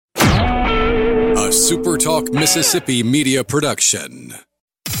SuperTalk Mississippi media production.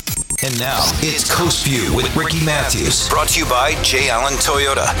 And now, it's Coast View with Ricky Matthews. Brought to you by J. Allen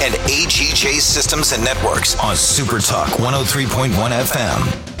Toyota and AGJ Systems and Networks on SuperTalk 103.1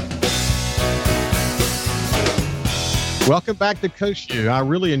 FM. Welcome back to Coast View. I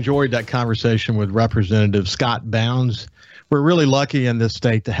really enjoyed that conversation with Representative Scott Bounds. We're really lucky in this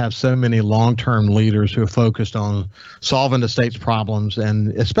state to have so many long-term leaders who are focused on solving the state's problems,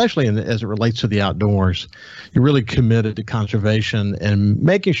 and especially as it relates to the outdoors. You're really committed to conservation and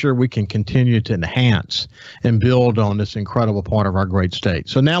making sure we can continue to enhance and build on this incredible part of our great state.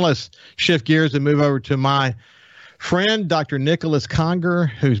 So now let's shift gears and move over to my friend, Dr. Nicholas Conger,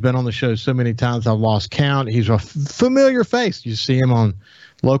 who's been on the show so many times I've lost count. He's a familiar face. You see him on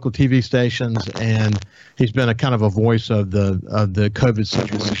local TV stations, and he's been a kind of a voice of the COVID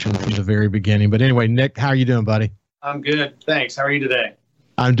situation from the very beginning. But anyway, Nick, how are you doing, buddy? I'm good. Thanks. How are you today?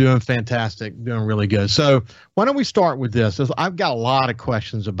 I'm doing fantastic, doing really good. So why don't we start with this? I've got a lot of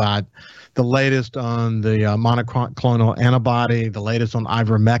questions about the latest on the monoclonal antibody, the latest on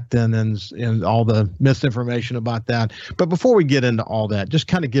ivermectin, and all the misinformation about that. But before we get into all that, just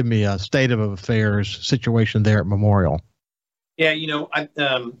kind of give me a state of affairs situation there at Memorial. Yeah,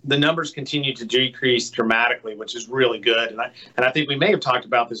 the numbers continue to decrease dramatically, which is really good. And I think we may have talked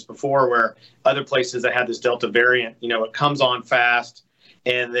about this before, where other places that had this Delta variant, it comes on fast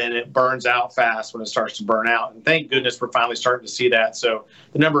and then it burns out fast when it starts to burn out. And thank goodness we're finally starting to see that. So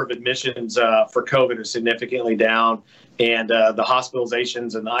the number of admissions for COVID is significantly down, and the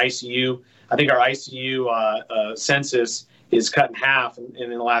hospitalizations and the ICU. I think our ICU census is cut in half in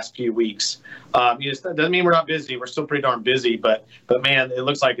the last few weeks. It doesn't mean we're not busy. We're still pretty darn busy, but man, it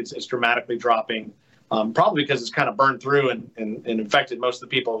looks like it's dramatically dropping, probably because it's kind of burned through and infected most of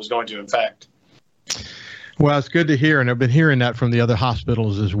the people it was going to infect. Well, it's good to hear, and I've been hearing that from the other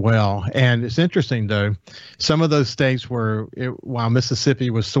hospitals as well. And it's interesting, though, some of those states while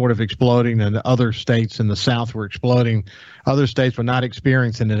Mississippi was sort of exploding and other states in the South were exploding, other states were not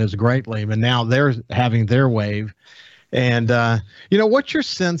experiencing it as greatly, but now they're having their wave. And, what's your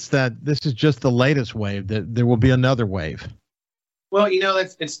sense that this is just the latest wave, that there will be another wave? Well,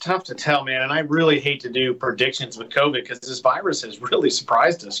 it's tough to tell, man. And I really hate to do predictions with COVID because this virus has really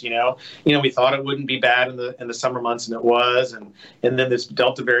surprised us. We thought it wouldn't be bad in the summer months, and it was. And then this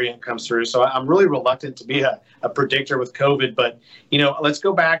Delta variant comes through. So I'm really reluctant to be a predictor with COVID. But, let's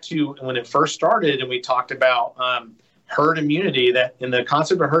go back to when it first started and we talked about herd immunity, and the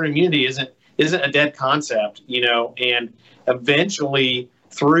concept of herd immunity isn't a dead concept, and eventually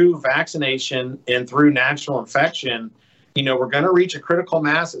through vaccination and through natural infection, we're going to reach a critical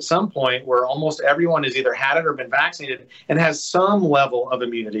mass at some point where almost everyone has either had it or been vaccinated and has some level of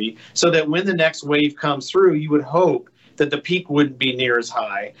immunity, so that when the next wave comes through, you would hope that the peak wouldn't be near as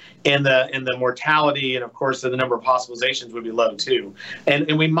high, and the mortality and, of course, the number of hospitalizations would be low too.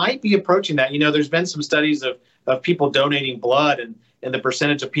 And we might be approaching that. There's been some studies of people donating blood, and the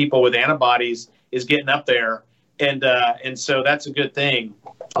percentage of people with antibodies is getting up there. And so that's a good thing.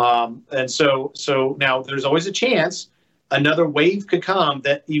 And so now there's always a chance another wave could come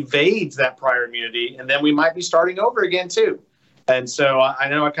that evades that prior immunity, and then we might be starting over again too. And so I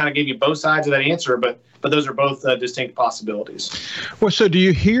know I kind of gave you both sides of that answer, but those are both distinct possibilities. Well, so do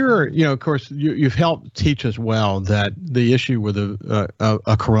you hear, of course, you've helped teach us well that the issue with a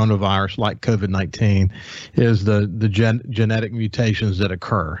coronavirus like COVID-19 is the genetic mutations that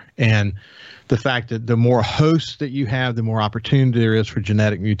occur. And the fact that the more hosts that you have, the more opportunity there is for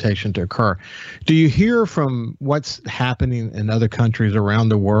genetic mutation to occur. Do you hear from what's happening in other countries around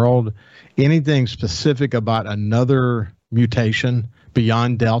the world anything specific about another mutation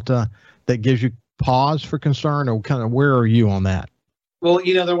beyond Delta that gives you pause for concern, or kind of where are you on that? Well,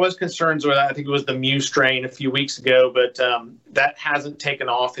 there was concerns with, I think it was the Mu strain a few weeks ago, but that hasn't taken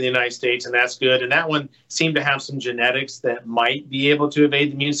off in the United States, and that's good. And that one seemed to have some genetics that might be able to evade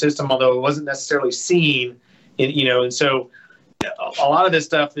the immune system, although it wasn't necessarily seen. And so a lot of this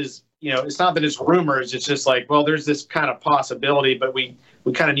stuff is, it's not that it's rumors. It's just like, well, there's this kind of possibility, but we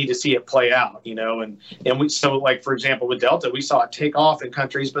kind of need to see it play out, and we, so like, for example, with Delta, we saw it take off in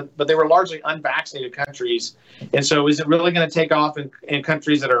countries, but they were largely unvaccinated countries. And so is it really going to take off in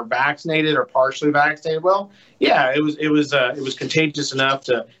countries that are vaccinated or partially vaccinated? Well, yeah, it was contagious enough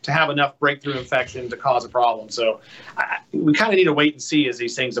to have enough breakthrough infection to cause a problem. So we kind of need to wait and see as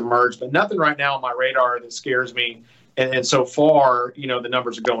these things emerge, but nothing right now on my radar that scares me. And so far, the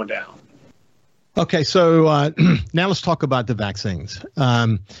numbers are going down. Okay, so now let's talk about the vaccines.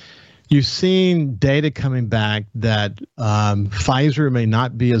 You've seen data coming back that Pfizer may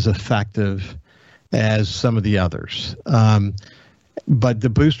not be as effective as some of the others. But the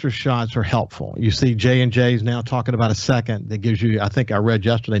booster shots are helpful. You see J&J is now talking about a second that gives you, I think I read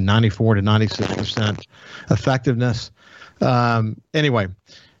yesterday, 94 to 96% effectiveness. Anyway,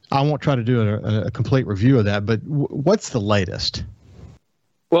 I won't try to do a complete review of that, but what's the latest?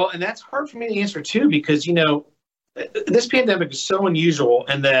 Well, and that's hard for me to answer too, because, this pandemic is so unusual,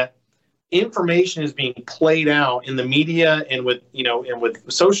 and that information is being played out in the media and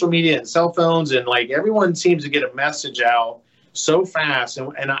with social media and cell phones, and like everyone seems to get a message out so fast.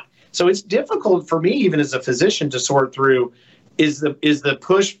 So it's difficult for me, even as a physician, to sort through, is the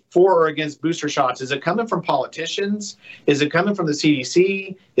push for or against booster shots? Is it coming from politicians? Is it coming from the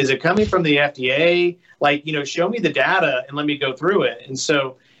CDC? Is it coming from the FDA? Show me the data and let me go through it. And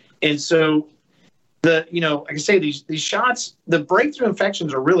so like I say, these shots, the breakthrough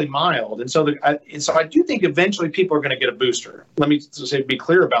infections are really mild. And so I do think eventually people are going to get a booster. Let me be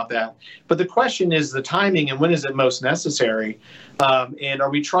clear about that. But the question is the timing and when is it most necessary? And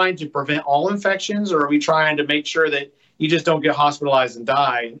are we trying to prevent all infections, or are we trying to make sure that you just don't get hospitalized and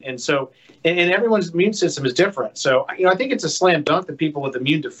die? And so, and everyone's immune system is different. So, I think it's a slam dunk that people with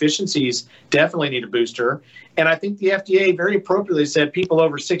immune deficiencies definitely need a booster. And I think the FDA very appropriately said people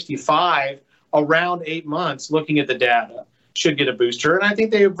over 65 around 8 months, looking at the data, should get a booster. And I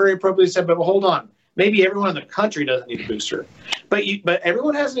think they very appropriately said, but hold on, maybe everyone in the country doesn't need a booster. But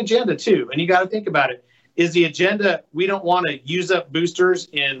everyone has an agenda too, and you got to think about it. Is the agenda, we don't want to use up boosters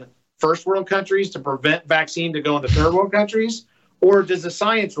in first world countries to prevent vaccine to go into third world countries? Or does the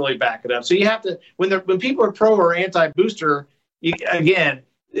science really back it up? So you have to, when people are pro or anti-booster, again,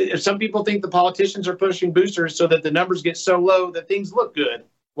 some people think the politicians are pushing boosters so that the numbers get so low that things look good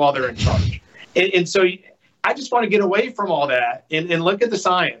while they're in charge. And so I just want to get away from all that and look at the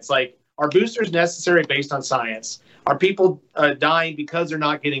science. Like, are boosters necessary based on science? Are people dying because they're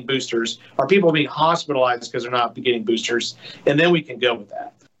not getting boosters? Are people being hospitalized because they're not getting boosters? And then we can go with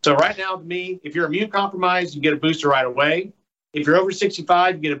that. So right now, to me, if you're immune compromised, you get a booster right away. If you're over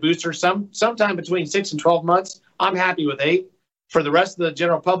 65, you get a booster sometime between 6 and 12 months. I'm happy with 8. For the rest of the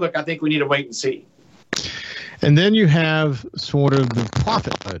general public, I think we need to wait and see. And then you have sort of the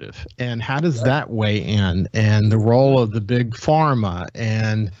profit motive, and how does that weigh in, and the role of the big pharma,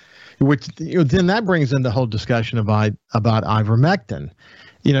 and which then that brings in the whole discussion about ivermectin.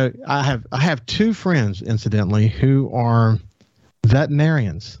 I have 2 friends, incidentally, who are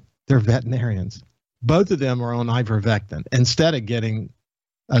veterinarians. They're veterinarians. Both of them are on ivermectin instead of getting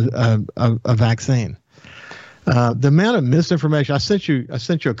a vaccine. The amount of misinformation, I sent you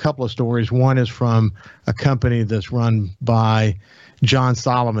a couple of stories. One is from a company that's run by John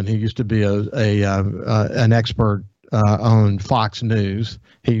Solomon, who used to be an expert on Fox News.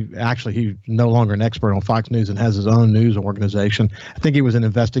 He's no longer an expert on Fox News and has his own news organization. I think he was an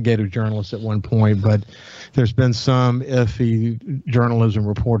investigative journalist at one point, but there's been some iffy journalism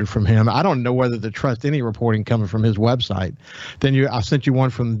reported from him. I don't know whether to trust any reporting coming from his website. Then I sent you one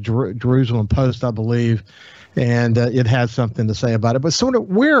from the Jerusalem Post, I believe, and it had something to say about it. But sort of,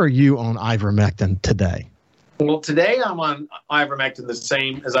 where are you on ivermectin today? Well, today I'm on ivermectin the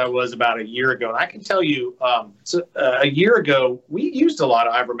same as I was about a year ago. And I can tell you, a year ago, we used a lot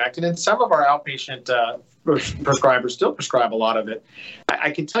of ivermectin, and some of our outpatient prescribers still prescribe a lot of it.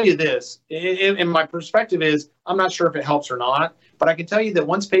 I can tell you this, and my perspective is, I'm not sure if it helps or not, but I can tell you that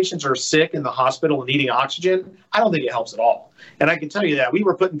once patients are sick in the hospital and needing oxygen, I don't think it helps at all. And I can tell you that we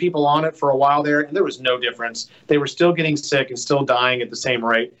were putting people on it for a while there, and there was no difference. They were still getting sick and still dying at the same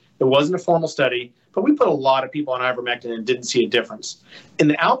rate. It wasn't a formal study, but we put a lot of people on ivermectin and didn't see a difference. In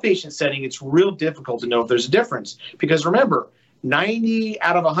the outpatient setting, it's real difficult to know if there's a difference, because remember, 90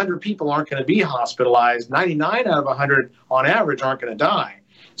 out of 100 people aren't going to be hospitalized. 99 out of 100 on average aren't going to die.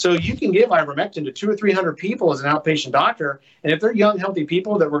 So you can give ivermectin to 200 or 300 people as an outpatient doctor, and if they're young, healthy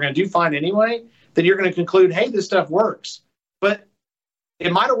people that we're going to do fine anyway, then you're going to conclude, hey, this stuff works. But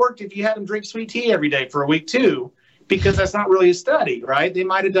it might have worked if you had them drink sweet tea every day for a week too, because that's not really a study, right? They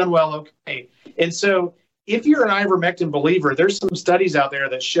might have done well, okay. And so if you're an ivermectin believer, there's some studies out there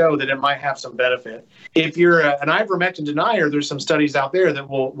that show that it might have some benefit. If you're an ivermectin denier, there's some studies out there that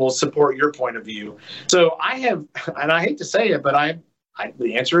will support your point of view. So I have, and I hate to say it, but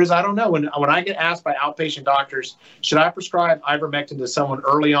the answer is I don't know. When I get asked by outpatient doctors, should I prescribe ivermectin to someone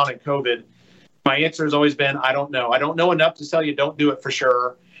early on in COVID, my answer has always been, I don't know. I don't know enough to tell you don't do it for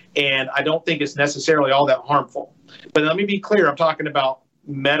sure. And I don't think it's necessarily all that harmful. But let me be clear, I'm talking about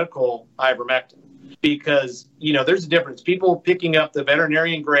medical ivermectin, because, there's a difference. People picking up the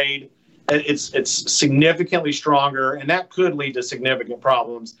veterinarian grade, it's significantly stronger, and that could lead to significant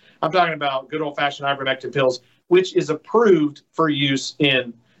problems. I'm talking about good old-fashioned ivermectin pills, which is approved for use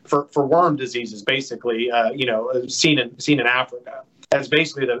in for worm diseases, basically, seen in Africa. That's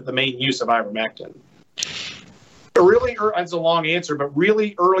basically the main use of ivermectin. That's a long answer, but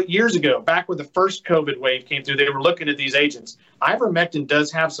really early years ago, back when the first COVID wave came through, they were looking at these agents. Ivermectin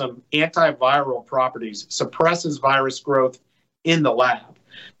does have some antiviral properties, suppresses virus growth in the lab.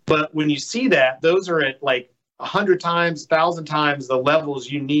 But when you see that, those are at like 100 times, 1,000 times the levels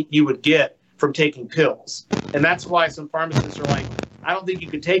you would get from taking pills. And that's why some pharmacists are like, I don't think you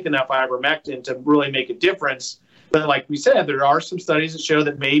could take enough ivermectin to really make a difference. But like we said, there are some studies that show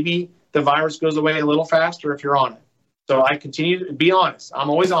that maybe the virus goes away a little faster if you're on it. So I continue to be honest. I'm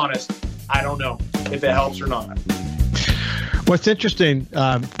always honest. I don't know if it helps or not. What's interesting,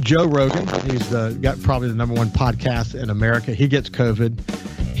 Joe Rogan, he's got probably the number one podcast in America. He gets COVID.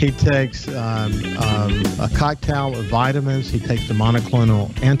 He takes a cocktail of vitamins. He takes the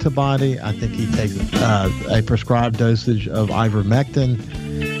monoclonal antibody. I think he takes a prescribed dosage of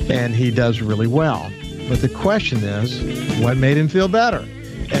ivermectin, and he does really well. But the question is, what made him feel better?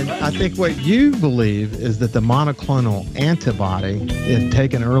 And I think what you believe is that the monoclonal antibody, if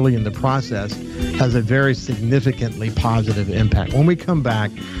taken early in the process, has a very significantly positive impact. When we come back,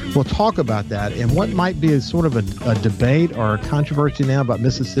 we'll talk about that and what might be a sort of a debate or a controversy now about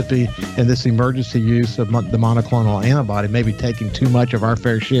Mississippi and this emergency use of the monoclonal antibody, maybe taking too much of our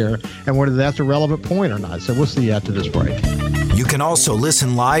fair share, and whether that's a relevant point or not. So we'll see you after this break. You can also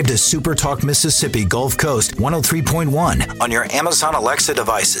listen live to Super Talk Mississippi Gulf Coast 103.1 on your Amazon Alexa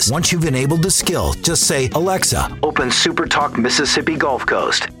devices. Once you've enabled the skill, just say, Alexa, open Super Talk Mississippi Gulf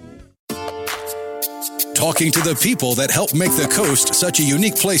Coast. Talking to the people that help make the coast such a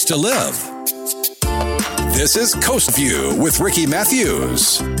unique place to live. This is Coast View with Ricky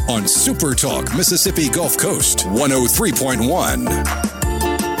Matthews on Super Talk Mississippi Gulf Coast 103.1.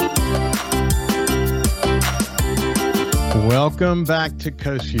 Welcome back to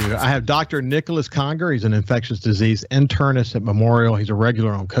Coast View. I have Dr. Nicholas Conger. He's an infectious disease internist at Memorial. He's a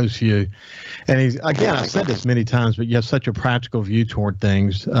regular on Coast View. And he's, again, I've said this many times, but you have such a practical view toward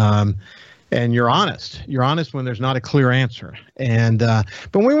things. And you're honest. You're honest when there's not a clear answer. And but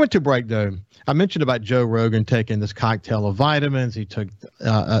when we went to break, though, I mentioned about Joe Rogan taking this cocktail of vitamins. He took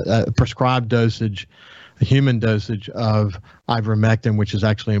a prescribed dosage, a human dosage of ivermectin, which is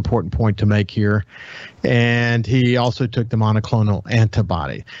actually an important point to make here. And he also took the monoclonal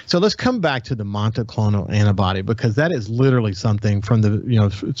antibody. So let's come back to the monoclonal antibody, because that is literally something from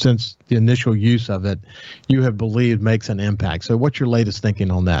the, since the initial use of it, you have believed makes an impact. So what's your latest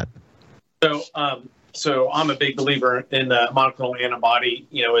thinking on that? So I'm a big believer in the monoclonal antibody,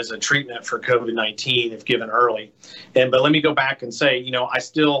 as a treatment for COVID-19 if given early. But let me go back and say, I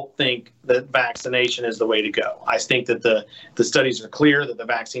still think that vaccination is the way to go. I think that the studies are clear that the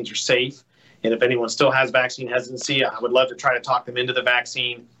vaccines are safe. And if anyone still has vaccine hesitancy, I would love to try to talk them into the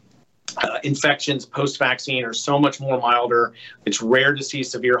vaccine. Infections post-vaccine are so much more milder. It's rare to see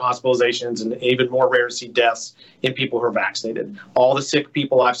severe hospitalizations and even more rare to see deaths in people who are vaccinated. All the sick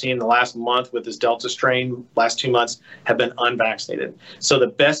people I've seen in the last month with this Delta strain, last 2 months, have been unvaccinated. So the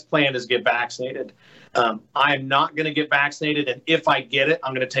best plan is get vaccinated. I'm not going to get vaccinated, and if I get it,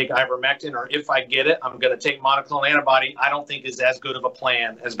 I'm going to take ivermectin, or if I get it, I'm going to take monoclonal antibody. I don't think is as good of a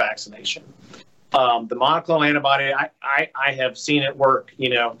plan as vaccination. The monoclonal antibody, I have seen it work,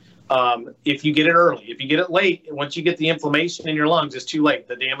 if you get it early. If you get it late, once you get the inflammation in your lungs, it's too late.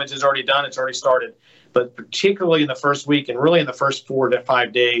 The damage is already done. It's already started. But particularly in the first week and really in the first 4 to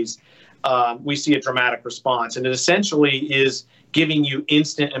 5 days, we see a dramatic response. And it essentially is giving you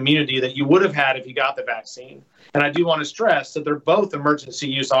instant immunity that you would have had if you got the vaccine. And I do want to stress that they're both emergency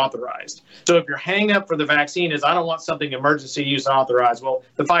use authorized. So if your hang up for the vaccine is, I don't want something emergency use authorized, well,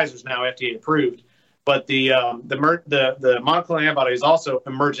 the Pfizer's now FDA approved. But the monoclonal antibody is also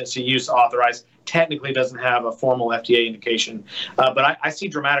emergency use authorized. Technically doesn't have a formal FDA indication. But I see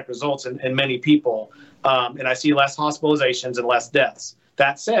dramatic results in many people. And I see less hospitalizations and less deaths.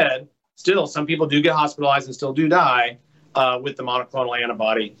 That said, still, some people do get hospitalized and still do die with the monoclonal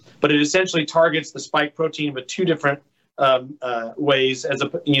antibody. But it essentially targets the spike protein with 2 different ways,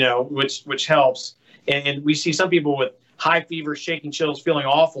 which helps. And we see some people with high fever, shaking chills, feeling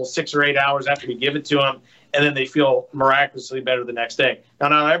awful 6 or 8 hours after we give it to them, and then they feel miraculously better the next day. Now,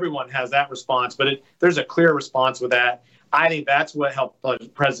 not everyone has that response, but there's a clear response with that. I think that's what helped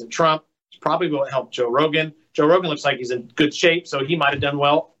President Trump. It's probably what helped Joe Rogan. Joe Rogan looks like he's in good shape, so he might have done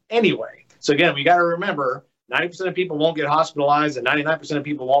well anyway. So again, we got to remember, 90% of people won't get hospitalized and 99% of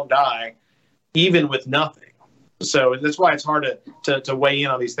people won't die, even with nothing. So that's why it's hard to weigh in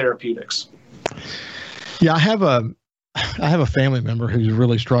on these therapeutics. Yeah, I have a family member who's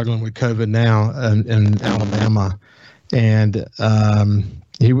really struggling with COVID now in Alabama. And,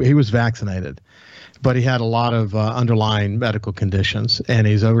 He was vaccinated, but he had a lot of underlying medical conditions, and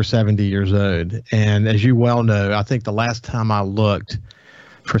he's over 70 years old. And as you well know, I think the last time I looked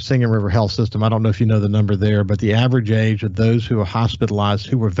for Singing River Health System, I don't know if you know the number there, but the average age of those who were hospitalized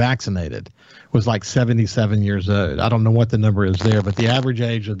who were vaccinated was like 77 years old. I don't know what the number is there, but the average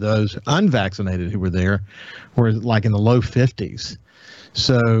age of those unvaccinated who were there were like in the low 50s.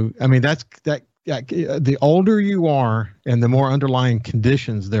 So, I mean, that the older you are and the more underlying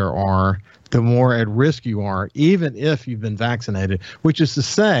conditions there are, the more at risk you are, even if you've been vaccinated, which is to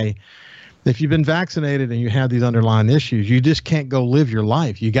say, if you've been vaccinated and you have these underlying issues, you just can't go live your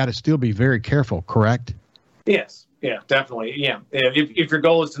life. You got to still be very careful, correct? Yes. Yeah, definitely. Yeah. If your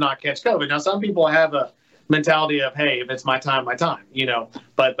goal is to not catch COVID. Now, some people have a mentality of, hey, if it's my time, but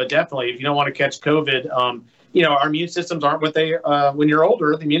definitely if you don't want to catch COVID, our immune systems aren't what they, when you're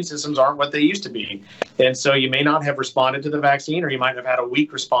older, the immune systems aren't what they used to be. And so you may not have responded to the vaccine, or you might have had a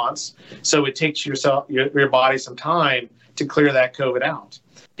weak response. So it takes your body some time to clear that COVID out.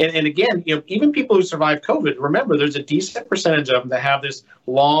 And again, even people who survive COVID, remember, there's a decent percentage of them that have this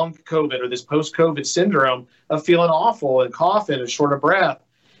long COVID or this post-COVID syndrome of feeling awful and coughing and short of breath.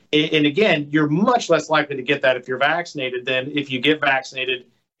 And again, you're much less likely to get that if you're vaccinated than if you get vaccinated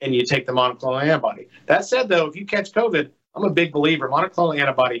and you take the monoclonal antibody. That said, though, if you catch COVID, I'm a big believer. Monoclonal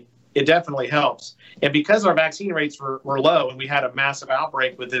antibody, it definitely helps. And because our vaccine rates were low and we had a massive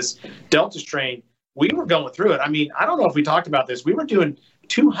outbreak with this Delta strain, we were going through it. I mean, I don't know if we talked about this. We were doing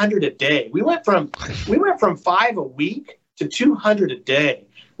 200 a day. We went from 5 a week to 200 a day.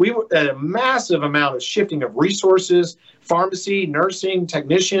 We were at a massive amount of shifting of resources, pharmacy, nursing,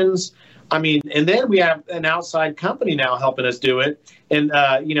 technicians. I mean, and then we have an outside company now helping us do it. And,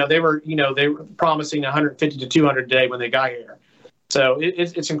 they were promising 150 to 200 a day when they got here. So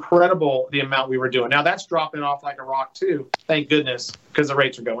it's incredible the amount we were doing. Now that's dropping off like a rock too. Thank goodness, because the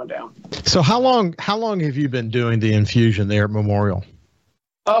rates are going down. So how long have you been doing the infusion there at Memorial?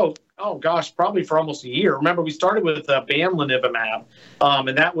 Oh gosh, probably for almost a year. Remember, we started with bamlanivimab,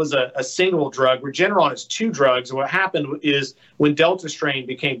 and that was a single drug. Regeneron is 2 drugs. And what happened is when Delta strain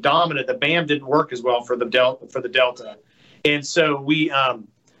became dominant, the BAM didn't work as well for the Delta. And so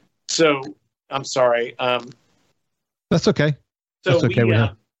I'm sorry. That's okay. So that's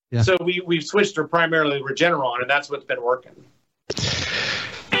okay. So we've switched to primarily Regeneron, and that's what's been working.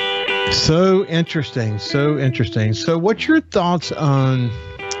 So interesting. So what's your thoughts on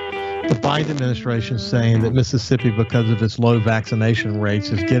the Biden administration saying that Mississippi, because of its low vaccination rates,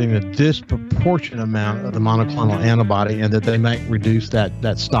 is getting a disproportionate amount of the monoclonal antibody, and that they might reduce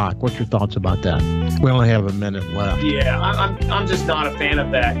that stock? What's your thoughts about that? We only have a minute left. Yeah, I'm just not a fan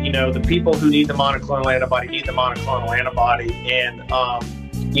of that. The people who need the monoclonal antibody need the monoclonal antibody. And,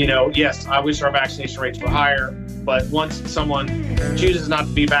 yes, I wish our vaccination rates were higher. But once someone chooses not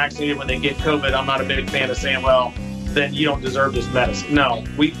to be vaccinated when they get COVID, I'm not a big fan of saying, well, then you don't deserve this medicine. No,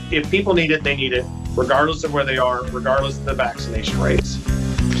 if people need it, they need it, regardless of where they are, regardless of the vaccination rates.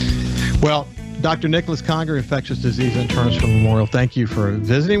 Well, Dr. Nicholas Conger, infectious disease internist from Memorial, thank you for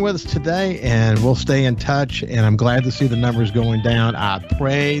visiting with us today, and we'll stay in touch, and I'm glad to see the numbers going down. I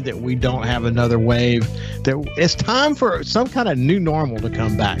pray that we don't have another wave, that it's time for some kind of new normal to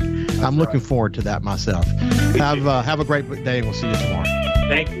come back. I'm looking forward to that myself. Have a great day, and we'll see you tomorrow.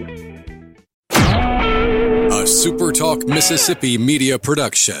 Thank you. A SuperTalk Mississippi media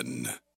production.